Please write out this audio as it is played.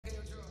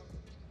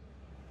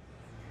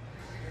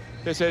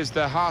This is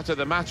the heart of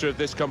the matter of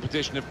this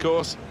competition, of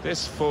course.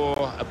 This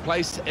for a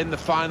place in the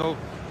final.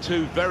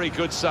 Two very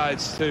good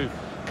sides to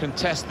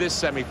contest this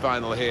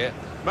semi-final here.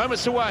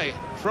 Moments away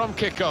from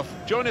kickoff.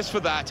 Join us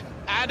for that,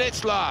 and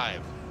it's live.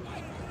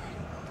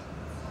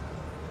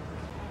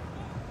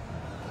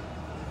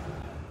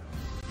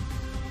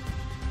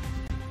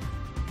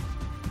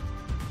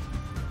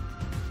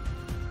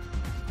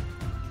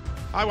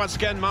 Hi once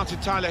again, Martin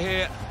Tyler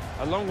here,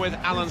 along with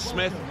Alan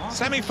Smith.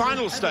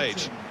 Semi-final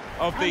stage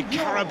of the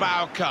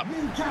Carabao Cup,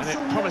 and it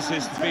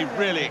promises to be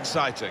really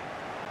exciting.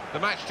 The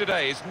match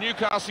today is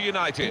Newcastle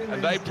United,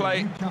 and they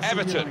play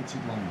Everton.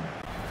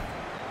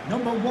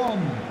 Number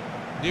 1.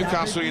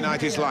 Newcastle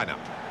United's lineup.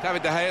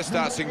 David De Gea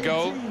starts in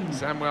goal.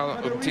 Samuel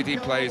Umtiti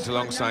plays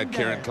alongside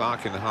Kieran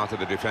Clark in the heart of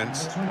the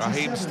defence.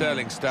 Raheem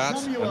Sterling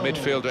starts, a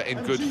midfielder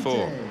in good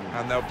form.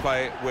 And they'll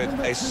play with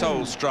a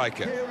sole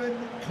striker.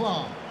 Kieran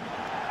Clark.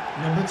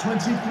 Number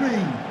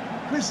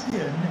 23,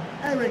 Christian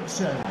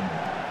Eriksen.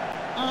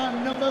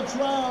 And number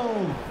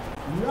 12,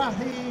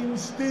 Raheem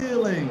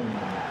Sterling.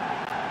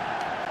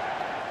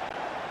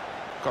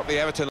 Got the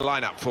Everton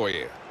lineup for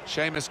you.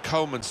 Seamus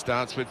Coleman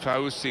starts with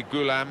Fauzi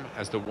Goulam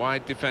as the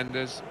wide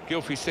defenders.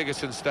 Gylfi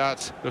Sigurdsson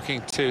starts,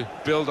 looking to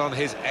build on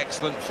his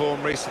excellent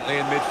form recently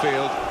in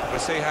midfield. We'll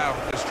see how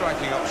the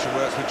striking option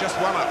works with just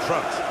one up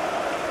front.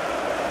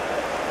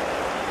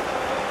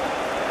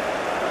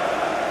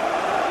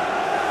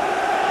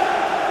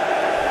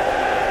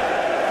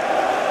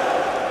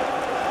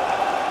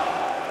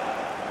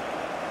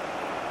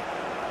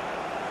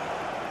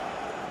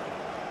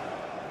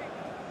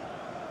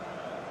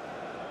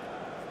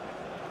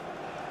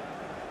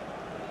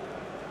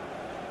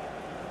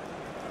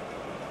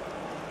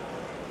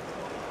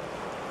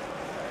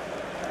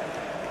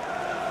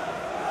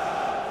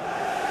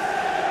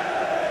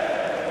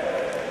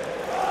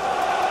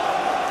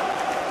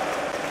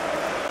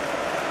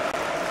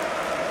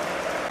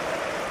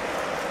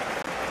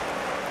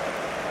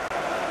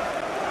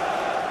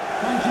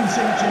 Thank you,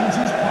 St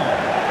James's Park.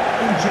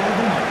 Enjoy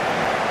the night.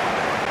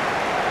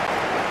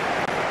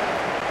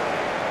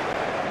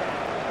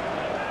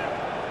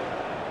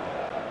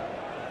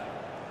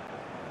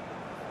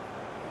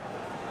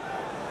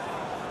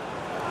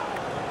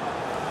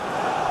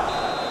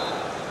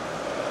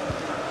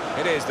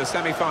 It is the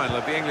semi-final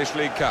of the English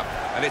League Cup,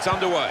 and it's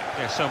underway.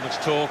 Yeah, so much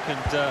talk,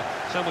 and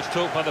so much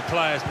talk by the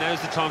players.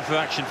 Now's the time for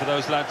action for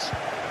those lads.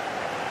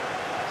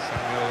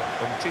 Samuel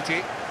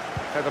Umtiti,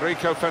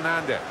 Federico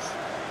Fernandez.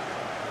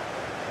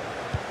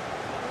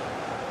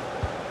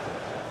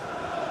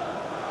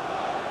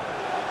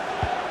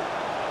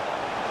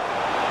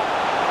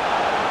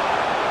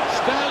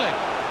 Sterling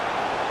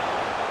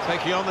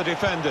taking on the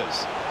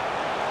defenders.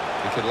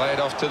 He could lay it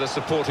off to the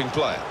supporting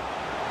player.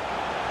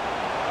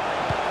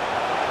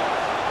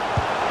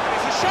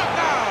 It's a shot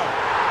now!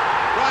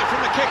 Right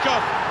from the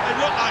kick-off, they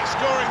look like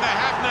scoring, they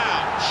have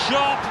now.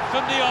 Sharp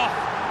from the off,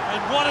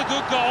 and what a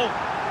good goal.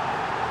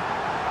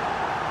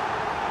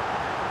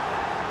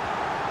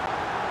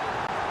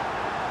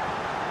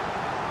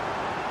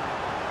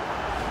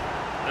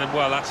 And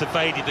well, that's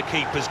evaded the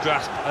keeper's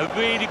grasp. A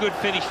really good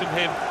finish from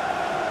him.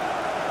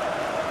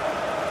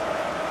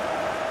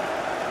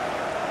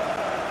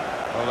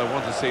 Well, I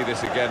want to see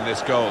this again,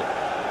 this goal.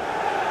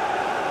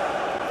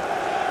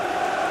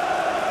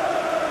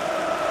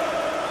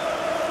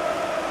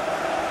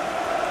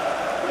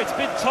 It's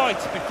been tight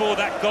before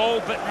that goal,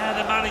 but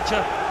now the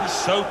manager is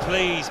so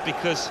pleased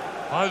because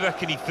I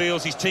reckon he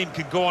feels his team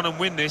can go on and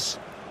win this.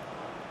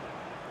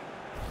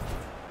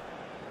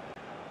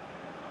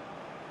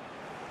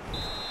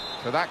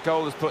 So that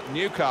goal has put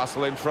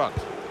Newcastle in front.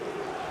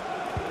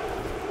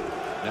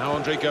 Now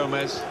Andre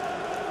Gomez.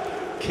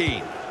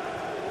 Keane.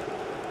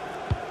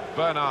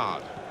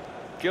 Bernard.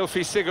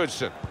 Gylfi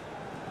Sigurdsson.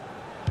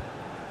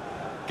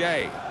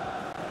 Gay.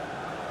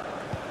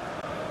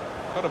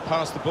 Got to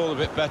pass the ball a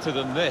bit better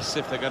than this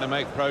if they're going to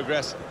make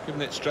progress,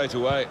 giving it straight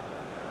away.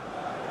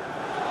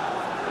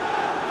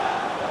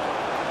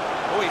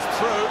 Oh, he's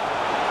through.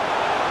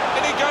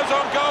 And he goes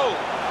on goal.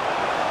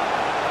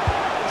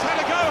 He's had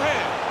a go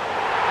here.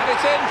 And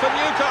it's in for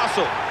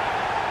Newcastle.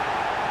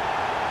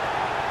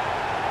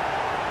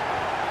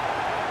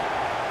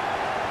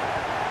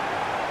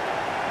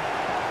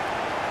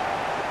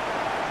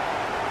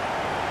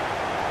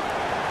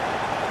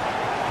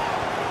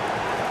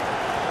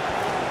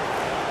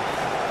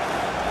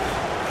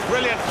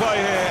 Brilliant play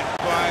here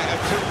by a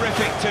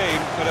terrific team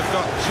that have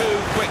got two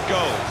quick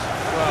goals.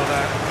 Well,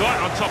 they're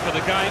right on top of the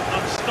game,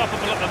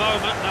 unstoppable at the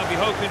moment, and they'll be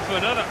hoping for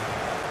another.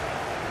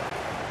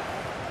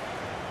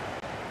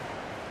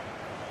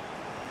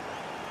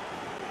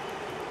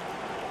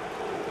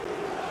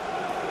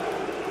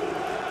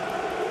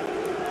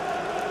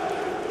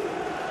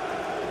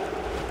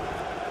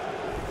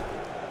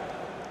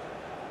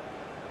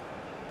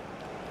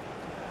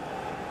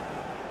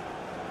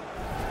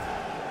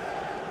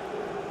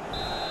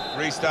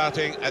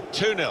 Restarting at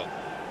 2-0.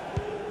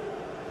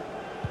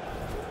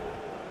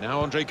 Now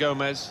Andre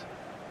Gomez.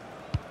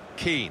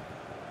 Keane.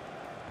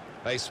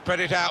 They spread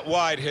it out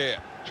wide here.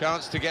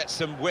 Chance to get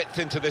some width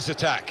into this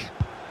attack.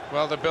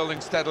 Well, they're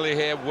building steadily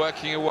here,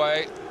 working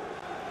away.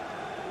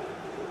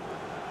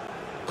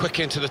 Quick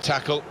into the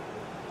tackle,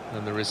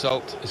 and the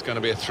result is going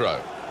to be a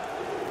throw.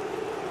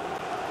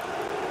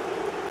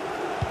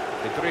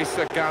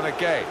 Idrissa Gana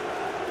Gueye,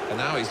 and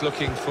now he's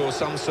looking for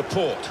some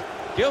support.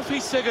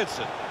 Gylfi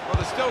Sigurdsson. Well,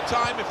 there's still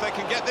time if they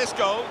can get this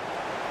goal.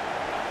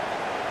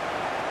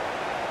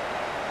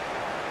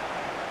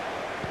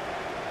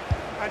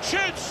 And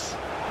shoots!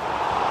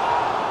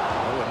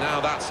 Oh, and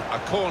now that's a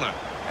corner,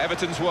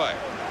 Everton's way.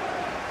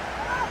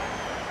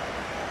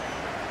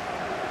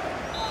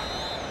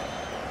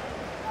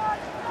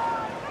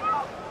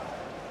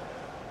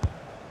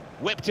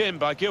 Whipped in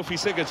by Gylfi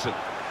Sigurdsson.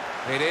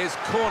 It is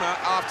corner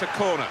after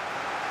corner.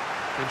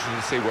 Interesting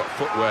to see what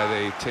footwear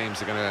the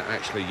teams are going to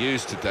actually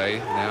use today,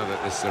 now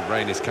that this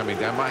rain is coming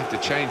down. Might have to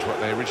change what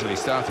they originally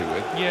started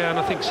with. Yeah, and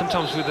I think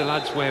sometimes with the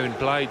lads wearing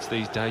blades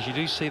these days, you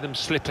do see them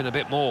slipping a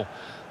bit more.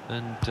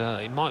 And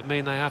it might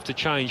mean they have to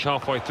change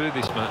halfway through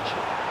this match.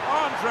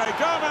 Andre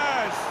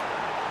Gomez!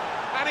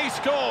 And he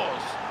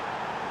scores!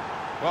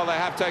 Well, they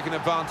have taken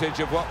advantage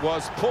of what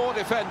was poor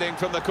defending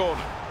from the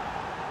corner.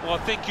 Well, I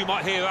think you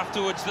might hear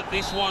afterwards that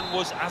this one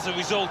was as a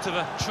result of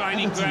a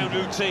training ground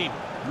routine.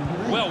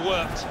 Well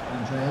worked.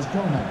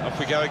 Off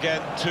we go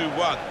again,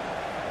 2-1.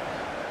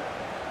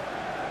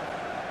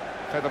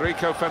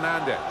 Federico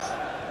Fernandez.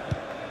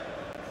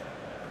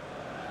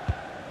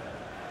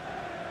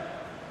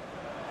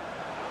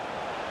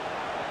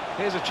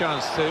 Here's a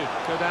chance to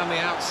go down the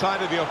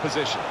outside of the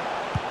opposition.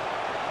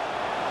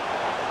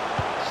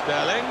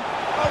 Sterling.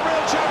 A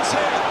real chance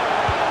here.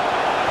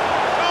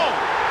 Oh,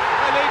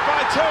 they lead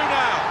by 2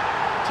 now.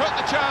 Took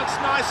the chance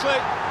nicely,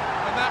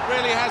 and that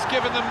really has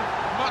given them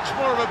much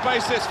more of a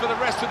basis for the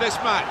rest of this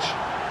match.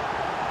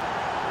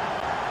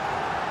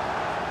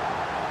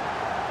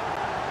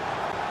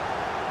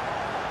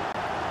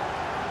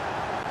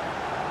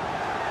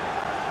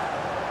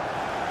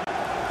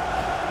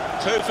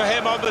 Two for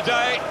him on the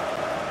day,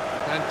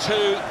 and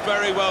 2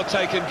 very well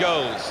taken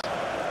goals.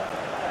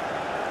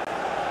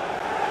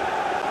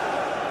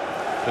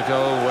 The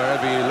goal,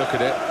 wherever you look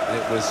at it,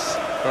 it was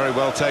very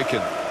well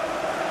taken.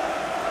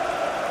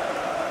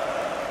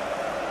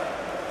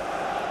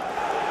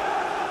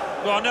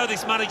 Well, I know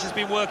this manager's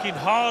been working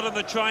hard on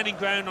the training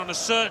ground on a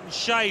certain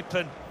shape,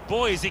 and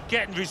boy, is it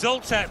getting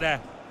results out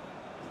there.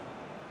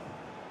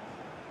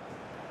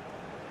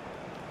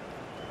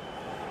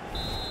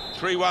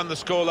 (3-1) the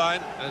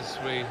scoreline as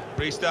we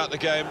restart the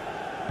game.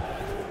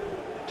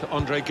 To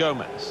Andre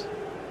Gomez.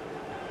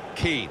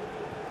 Keane.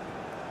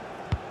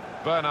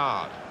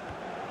 Bernard.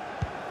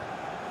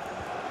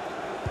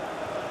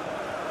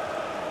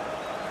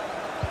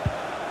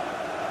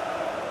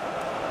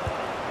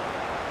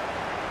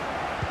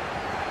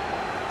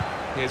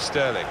 Here's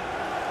Sterling.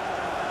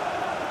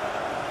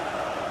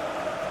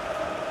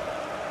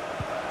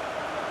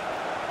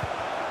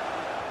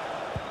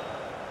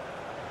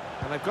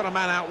 And they've got a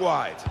man out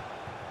wide.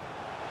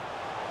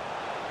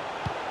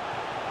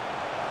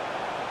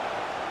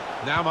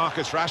 Now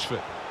Marcus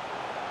Rashford.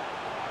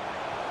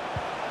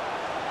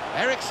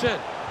 Eriksen.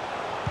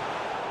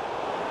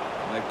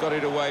 And they've got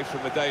it away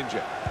from the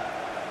danger.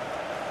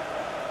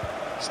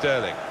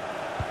 Sterling.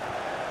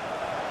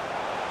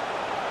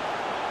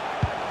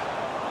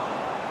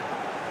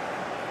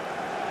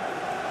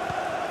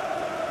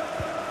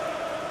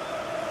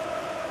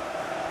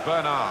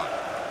 Bernard.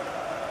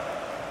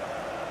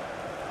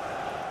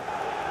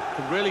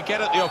 Can really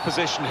get at the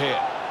opposition here.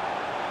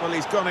 Well,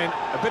 he's gone in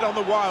a bit on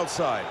the wild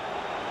side.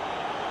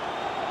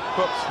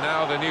 Booked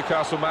now, the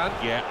Newcastle man.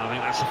 Yeah, I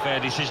think that's a fair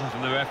decision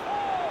from the ref.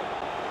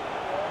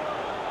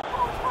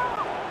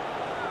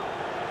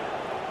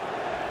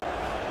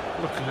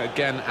 Look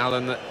again,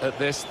 Alan, at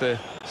this, the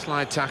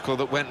slide tackle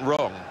that went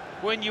wrong.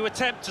 When you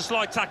attempt a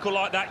slide tackle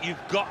like that,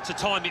 you've got to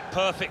time it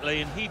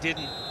perfectly, and he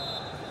didn't.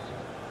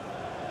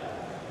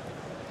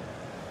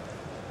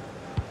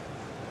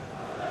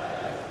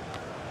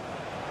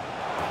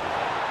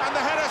 And the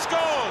header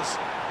scores!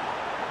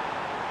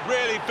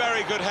 Really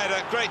very good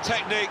header, great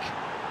technique,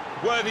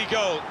 worthy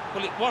goal.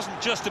 Well, it wasn't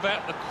just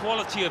about the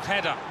quality of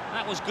header.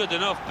 That was good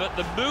enough, but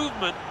the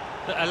movement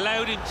that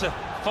allowed him to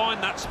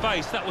find that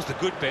space, that was the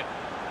good bit.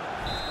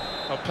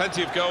 Well,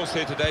 plenty of goals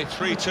here today,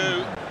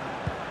 3-2.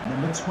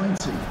 Number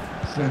 20,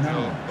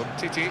 Fernando.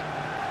 Titi.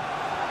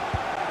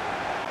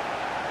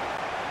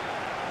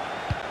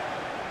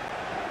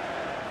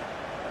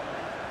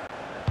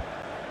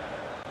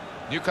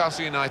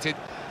 Newcastle United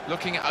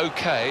looking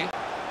okay.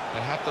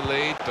 They have the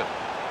lead, but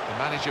the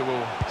manager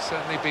will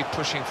certainly be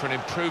pushing for an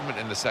improvement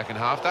in the second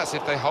half. That's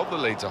if they hold the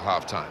lead till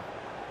half-time.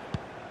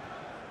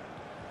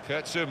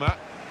 Kurt Zouma.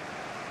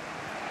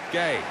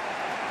 Gueye.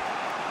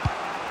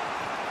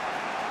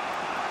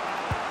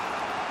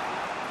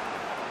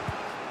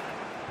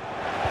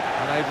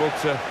 Unable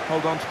to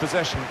hold on to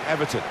possession,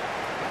 Everton.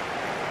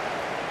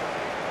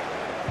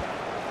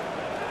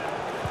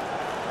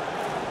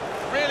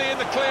 Really in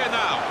the clear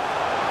now.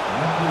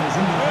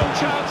 Real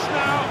chance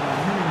now.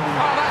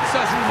 Oh, that's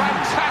a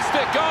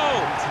fantastic goal.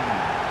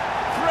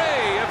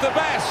 3 of the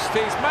best.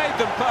 post, he's made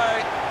them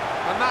pay,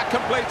 and that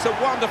completes a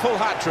wonderful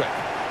hat-trick.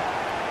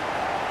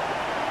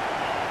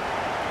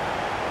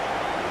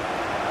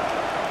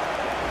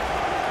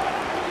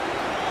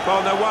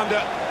 Well, no wonder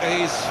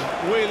he's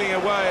wheeling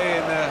away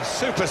in a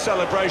super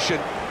celebration.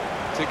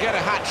 To get a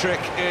hat-trick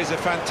is a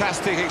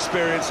fantastic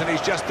experience, and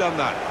he's just done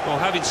that. Well,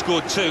 having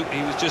scored two,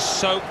 he was just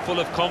so full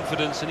of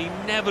confidence, and he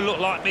never looked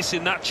like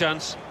missing that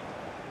chance.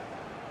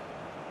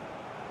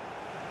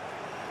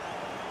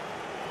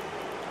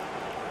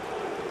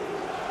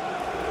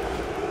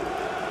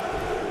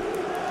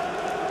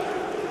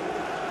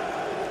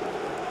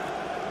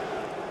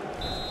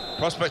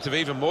 Prospect of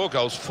even more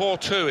goals.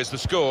 4-2 is the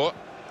score.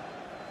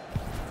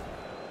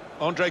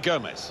 Andre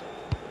Gomez.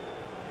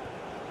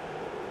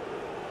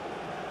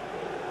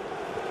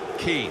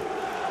 Keane.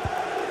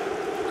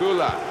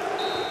 Gula.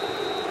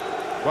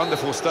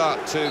 Wonderful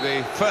start to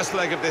the first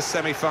leg of this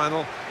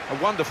semi-final. A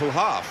wonderful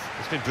half.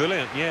 It's been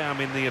brilliant, yeah. I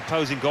mean, the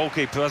opposing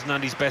goalkeeper hasn't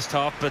had his best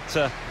half,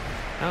 but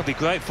I'll be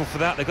grateful for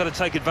that. They've got to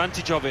take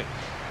advantage of it.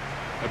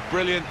 A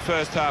brilliant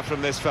first half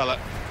from this fella.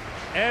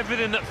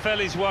 Everything that fell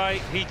his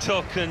way, he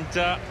took,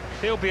 and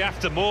he'll be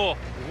after more.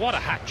 What a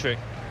hat-trick.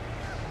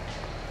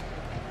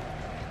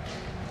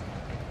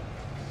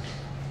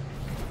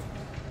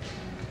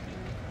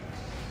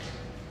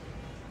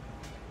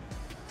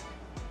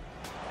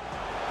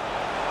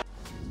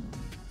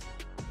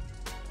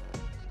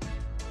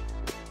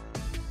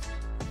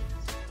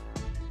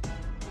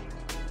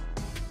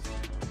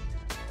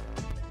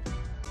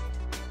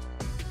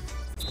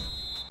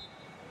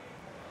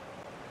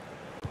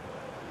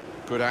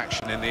 Good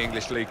action in the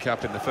English League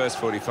Cup in the first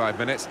 45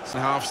 minutes. The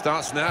half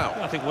starts now.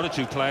 I think one or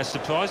two players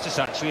surprised us,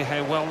 actually,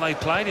 how well they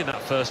played in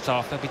that first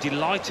half. They'll be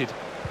delighted.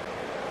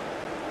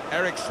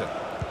 Ericsson.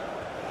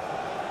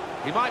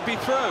 He might be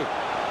through.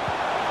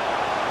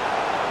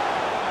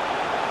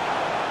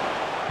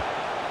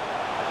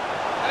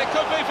 And it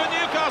could be for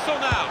Newcastle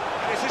now.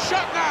 And it's a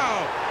shot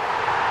now.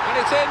 And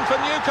it's in for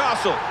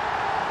Newcastle.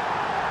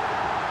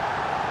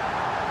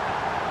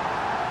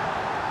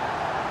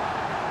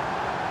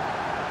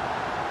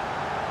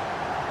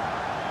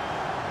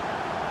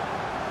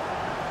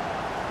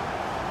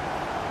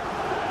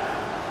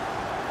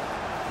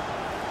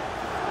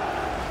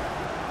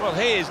 Well,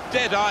 he is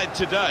dead-eyed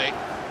today.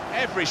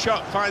 Every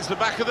shot finds the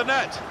back of the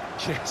net.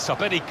 Yes, I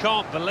bet he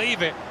can't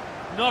believe it.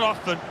 Not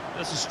often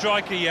as a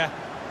striker you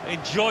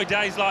enjoy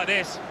days like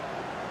this.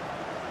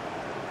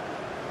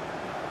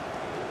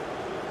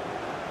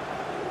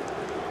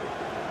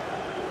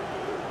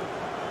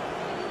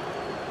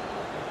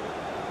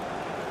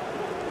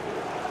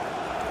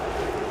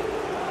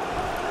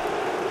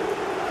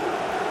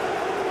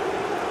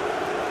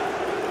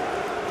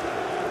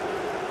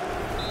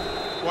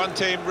 One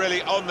team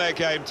really on their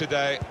game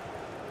today,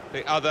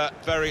 the other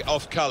very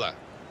off-colour.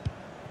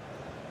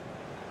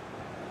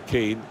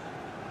 Keane.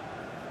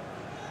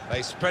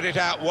 They spread it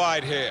out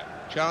wide here.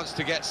 Chance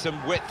to get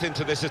some width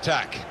into this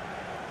attack.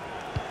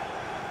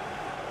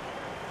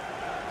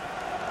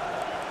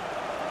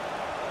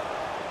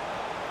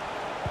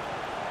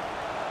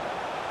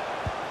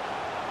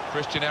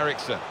 Christian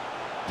Eriksen.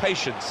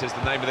 Patience is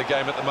the name of the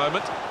game at the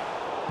moment.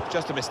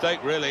 Just a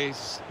mistake, really.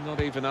 He's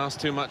not even asked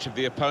too much of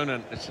the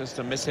opponent. It's just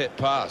a mishit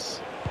pass.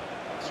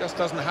 It just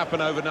doesn't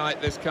happen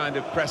overnight, this kind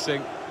of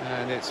pressing,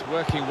 and it's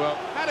working well.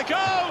 Had a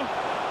go!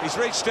 He's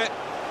reached it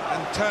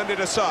and turned it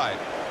aside.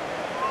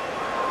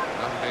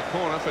 That'll be a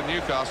corner for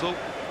Newcastle.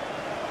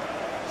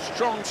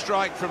 Strong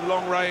strike from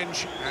long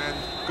range and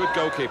good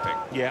goalkeeping.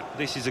 Yeah,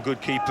 this is a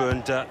good keeper,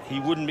 and he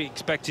wouldn't be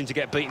expecting to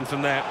get beaten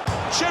from there.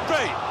 Should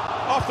be!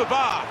 Off the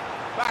bar.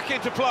 Back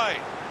into play.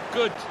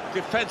 Good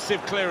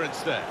defensive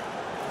clearance there.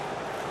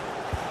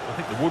 I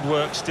think the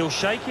woodwork's still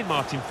shaking,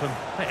 Martin, from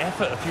that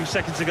effort a few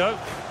seconds ago.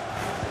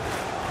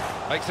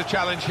 Makes a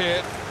challenge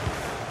here.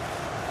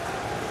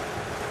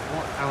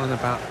 What, Alan,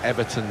 about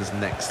Everton's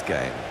next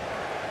game?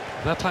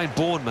 They're playing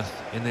Bournemouth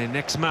in their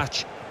next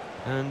match,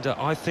 and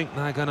I think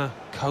they're going to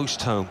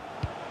coast home.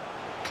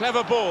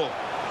 Clever ball.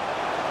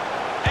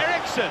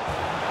 Ericsson.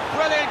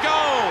 Brilliant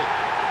goal.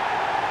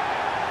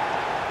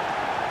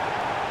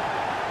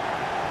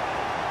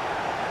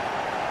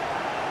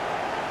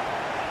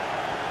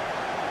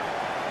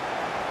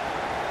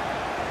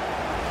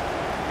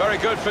 Very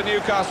good for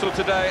Newcastle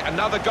today.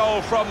 Another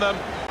goal from them,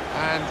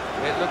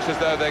 and it looks as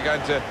though they're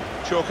going to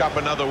chalk up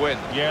another win.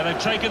 Yeah, they've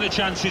taken the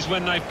chances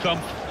when they've come.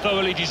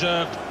 Thoroughly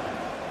deserved.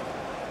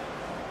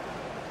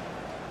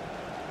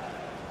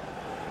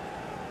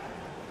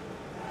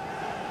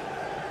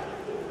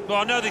 Well,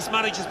 I know this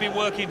manager's been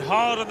working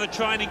hard on the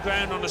training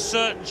ground on a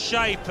certain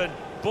shape, and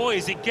boy,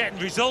 is it getting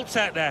results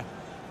out there.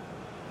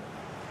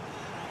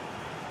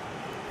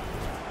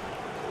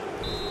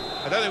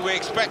 I don't think we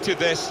expected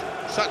this.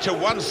 Such a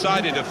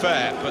one-sided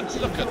affair, but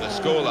look at the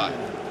scoreline.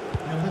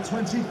 Number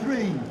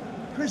 23,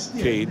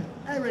 Christian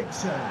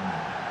Eriksen.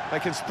 They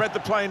can spread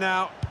the play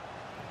now.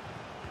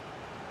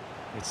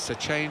 It's a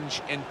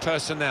change in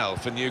personnel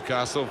for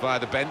Newcastle via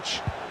the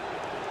bench.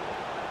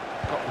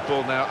 Got the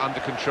ball now under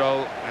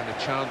control and a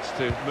chance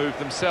to move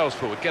themselves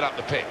forward, get up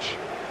the pitch.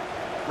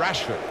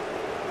 Rashford.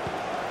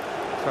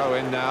 Throw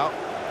in now.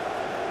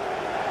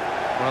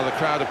 Well, the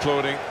crowd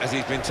applauding as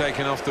he's been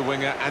taken off the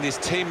winger, and his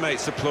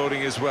teammates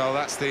applauding as well.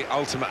 That's the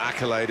ultimate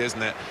accolade,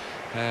 isn't it?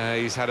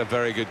 He's had a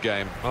very good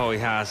game. Oh, he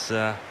has.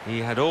 He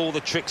had all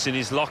the tricks in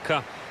his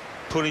locker,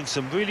 put in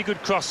some really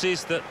good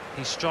crosses that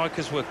his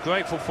strikers were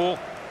grateful for.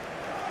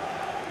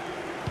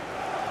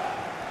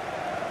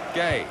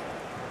 Gay.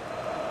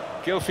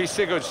 Gylfi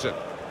Sigurdsson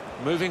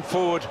moving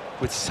forward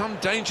with some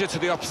danger to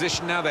the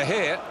opposition now they're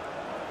here.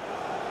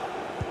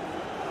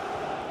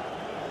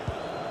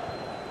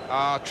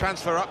 Our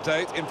transfer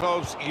update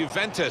involves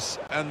Juventus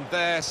and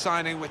their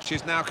signing, which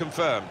is now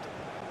confirmed.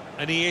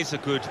 And he is a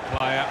good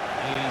player.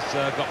 He's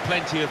got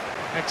plenty of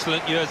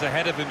excellent years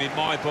ahead of him in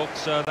my book.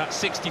 So that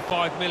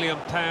 £65 million,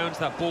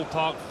 that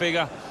ballpark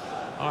figure,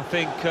 I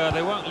think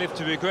they won't live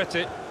to regret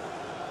it.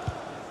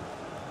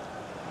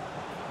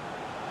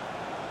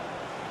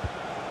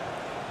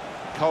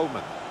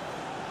 Coleman.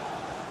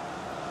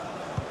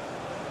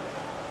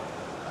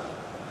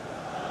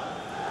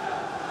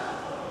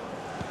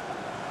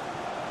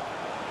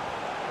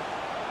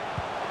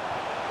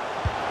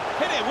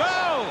 Hit it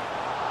well!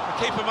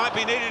 The keeper might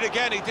be needed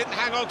again. He didn't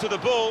hang on to the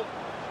ball.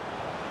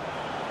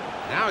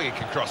 Now he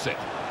can cross it.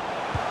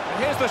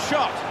 And here's the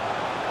shot.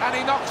 And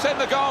he knocks in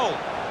the goal.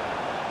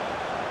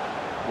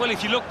 Well,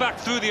 if you look back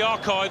through the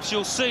archives,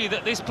 you'll see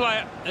that this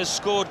player has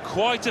scored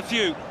quite a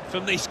few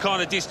from these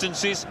kind of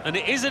distances, and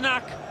it is a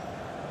knack.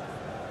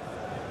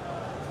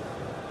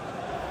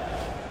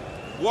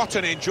 What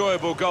an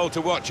enjoyable goal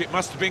to watch. It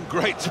must have been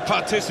great to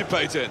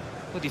participate in.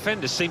 The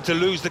defenders seemed to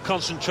lose the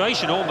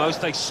concentration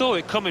almost. They saw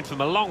it coming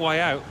from a long way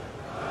out.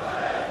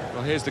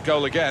 Well, here's the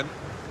goal again.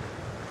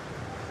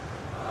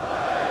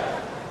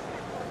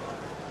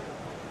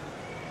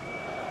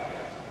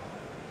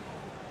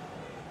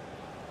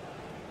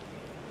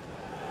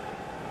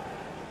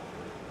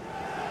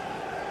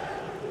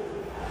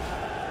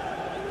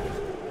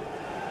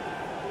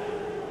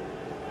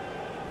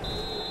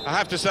 I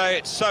have to say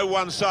it's so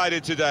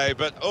one-sided today,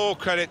 but all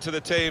credit to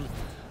the team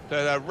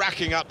that are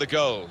racking up the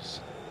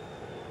goals.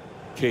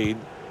 Keane.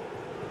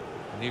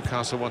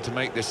 Newcastle want to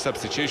make this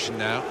substitution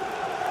now.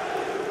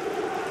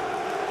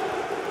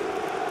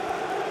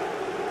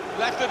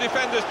 Left the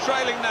defenders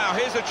trailing now.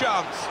 Here's a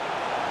chance.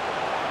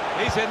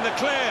 He's in the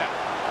clear.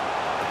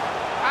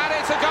 And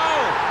it's a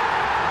goal!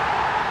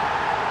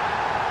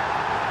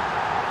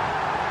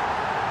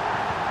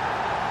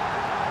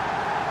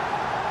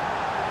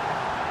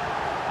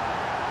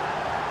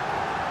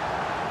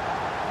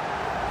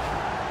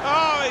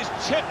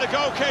 Chipped the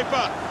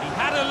goalkeeper. He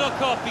had a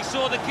look up, he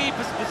saw the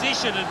keeper's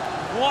position, and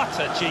what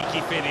a cheeky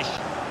finish.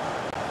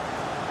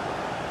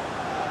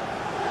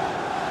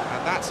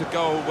 And that's a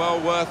goal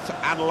well worth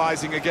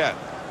analysing again.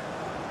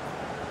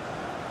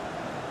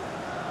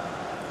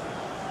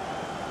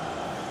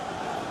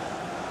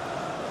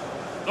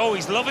 Oh,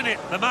 he's loving it,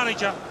 the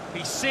manager.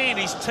 He's seeing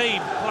his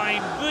team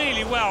playing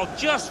really well,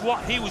 just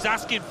what he was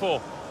asking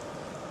for.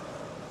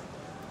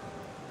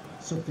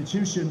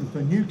 Substitution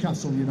for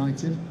Newcastle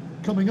United.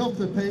 Coming off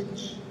the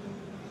pitch,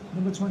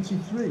 number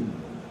 23,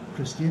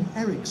 Christian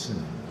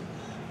Eriksen,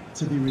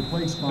 to be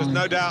replaced by... There's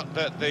no doubt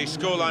that the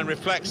scoreline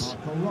reflects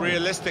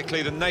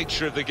realistically the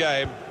nature of the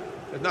game.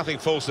 There's nothing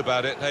false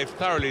about it. They've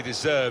thoroughly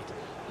deserved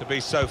to be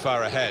so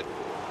far ahead.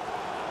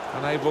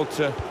 Unable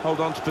to hold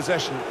on to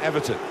possession,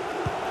 Everton.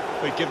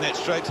 We've given it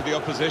straight to the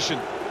opposition.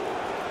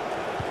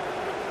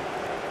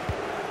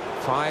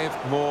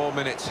 5 more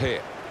minutes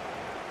here.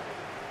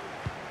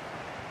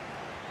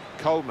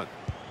 Coleman.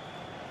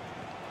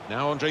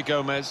 Now Andre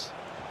Gomez.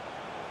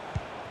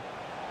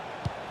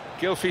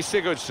 Gylfi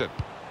Sigurdsson.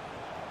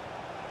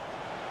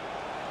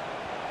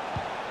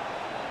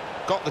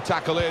 Got the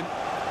tackle in.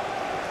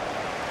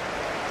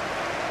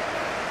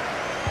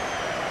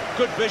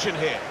 Good vision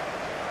here.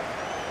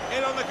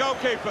 In on the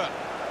goalkeeper.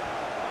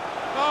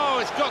 Oh,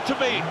 it's got to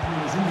be.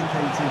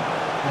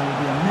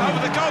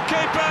 Over the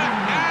goalkeeper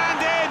and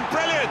in.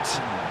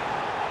 Brilliant.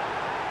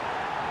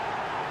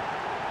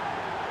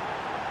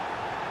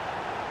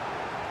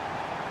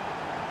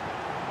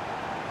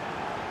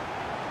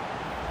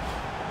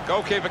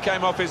 Goalkeeper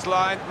came off his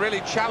line,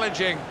 really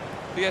challenging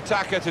the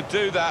attacker to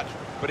do that,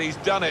 but he's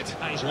done it.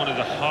 That is one of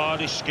the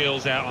hardest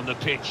skills out on the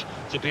pitch,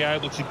 to be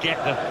able to get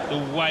the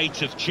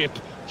weight of chip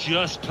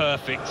just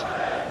perfect.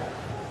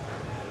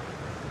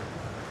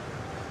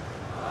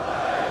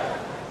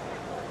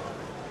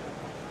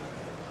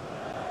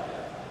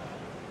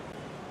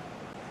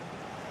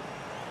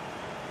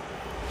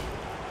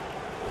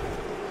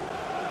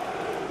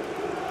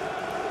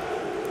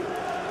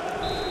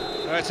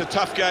 It's a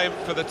tough game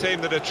for the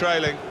team that are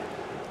trailing.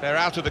 They're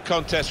out of the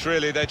contest,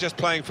 really. They're just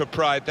playing for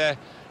pride. They're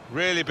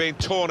really being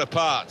torn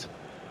apart.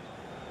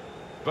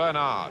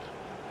 Bernard.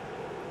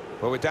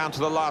 Well, we're down to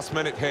the last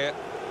minute here.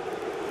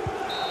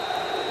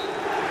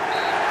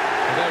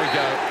 And there we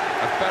go.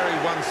 A very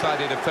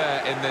one-sided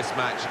affair in this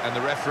match, and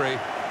the referee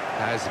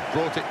has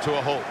brought it to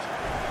a halt.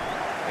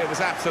 It was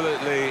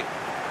absolutely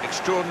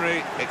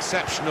extraordinary,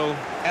 exceptional,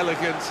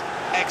 elegant,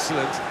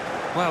 excellent.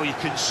 Well, you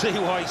can see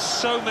why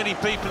so many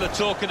people are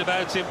talking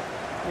about him.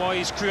 why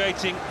he's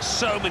creating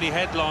so many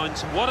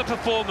headlines. What a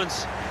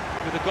performance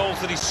with the goals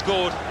that he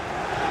scored.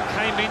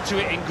 Came into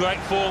it in great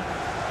form,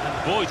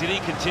 and boy, did he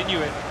continue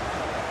it.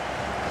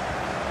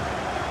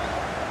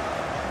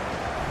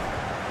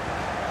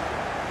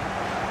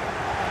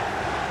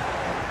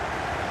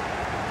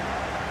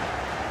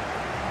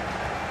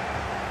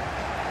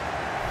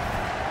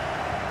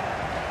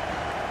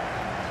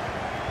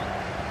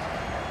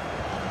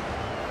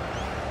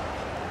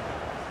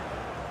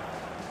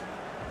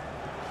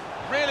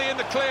 Really in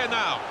the clear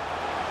now.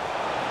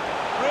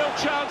 Real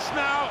chance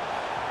now.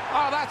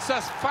 Oh, that's a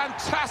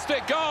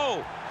fantastic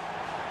goal.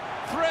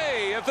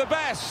 3 of the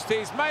best.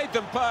 He's made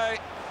them pay,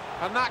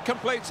 and that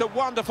completes a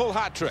wonderful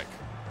hat-trick.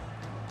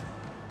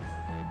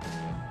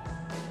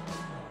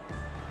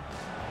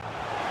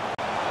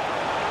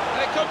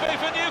 And it could be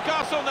for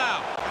Newcastle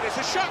now. And it's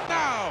a shot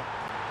now.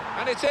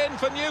 And it's in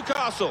for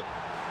Newcastle.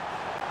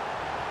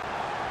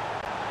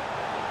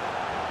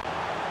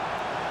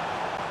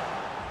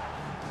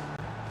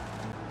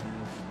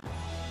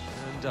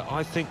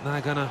 I think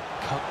they're going to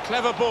cut.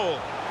 Clever ball.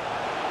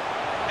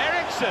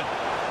 Ericsson.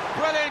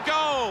 Brilliant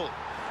goal.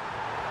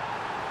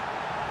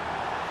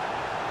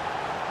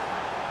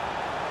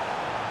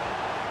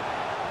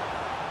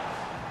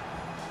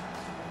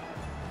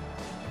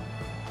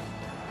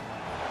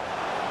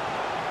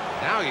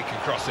 Now you can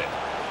cross it.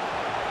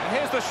 And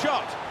here's the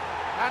shot.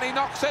 And he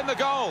knocks in the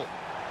goal.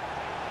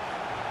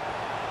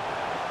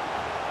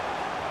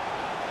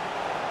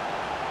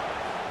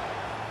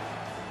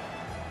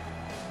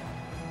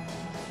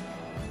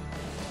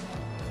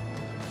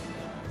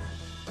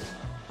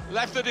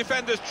 Left the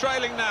defenders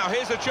trailing now.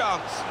 Here's a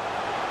chance.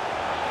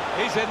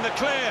 He's in the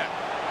clear.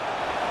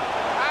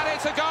 And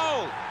it's a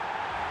goal.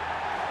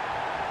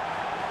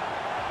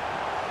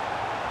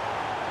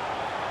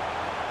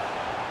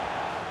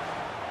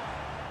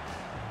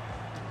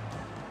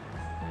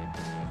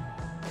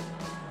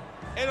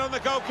 In on the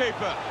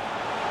goalkeeper.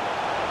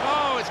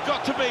 Oh, it's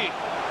got to be.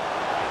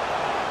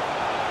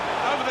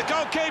 Over the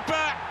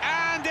goalkeeper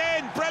and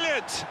in.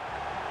 Brilliant.